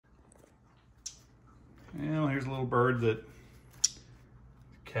Well, here's a little bird that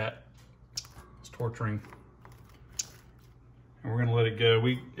the cat is torturing. And we're gonna let it go.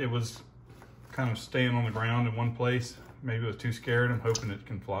 It was kind of staying on the ground in one place. Maybe it was too scared. I'm hoping it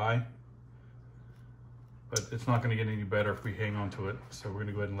can fly. But it's not gonna get any better if we hang on to it. So we're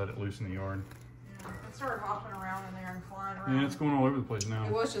gonna go ahead and let it loose in the yard. Yeah, it started hopping around in there and flying around. Yeah, it's going all over the place now.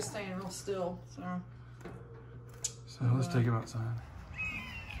 It was just staying real still, so. So let's take him outside.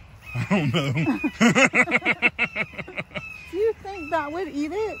 I don't know. Do you think that would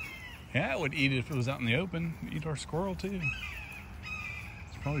eat it? Yeah, it would eat it if it was out in the open. It'd eat our squirrel too.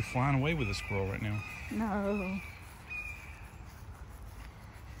 It's probably flying away with a squirrel right now. No.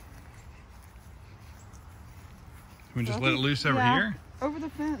 Can we just let it loose over here? Over the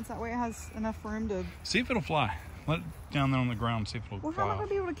fence. That way it has enough room to... See if it'll fly. Let it down there on the ground, see if it'll Well, fly. how am I going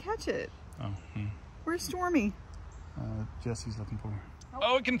to be able to catch it? Oh, Where's Stormy? Jesse's looking for her.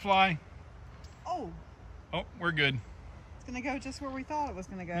 Oh, it can fly. Oh. Oh, we're good. It's going to go just where we thought it was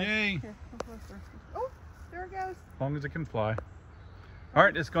going to go. Yay. Here, go closer. Oh, there it goes. As long as it can fly. All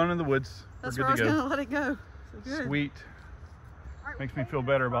right, it's gone in the woods. That's we're where I good was to going to let it go. So good. Sweet. All right, Makes me feel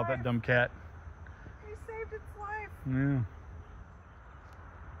better about that dumb cat. You saved its life. Yeah.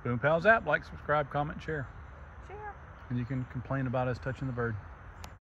 Boom Pals app. Like, subscribe, comment, share. Share. And you can complain about us touching the bird.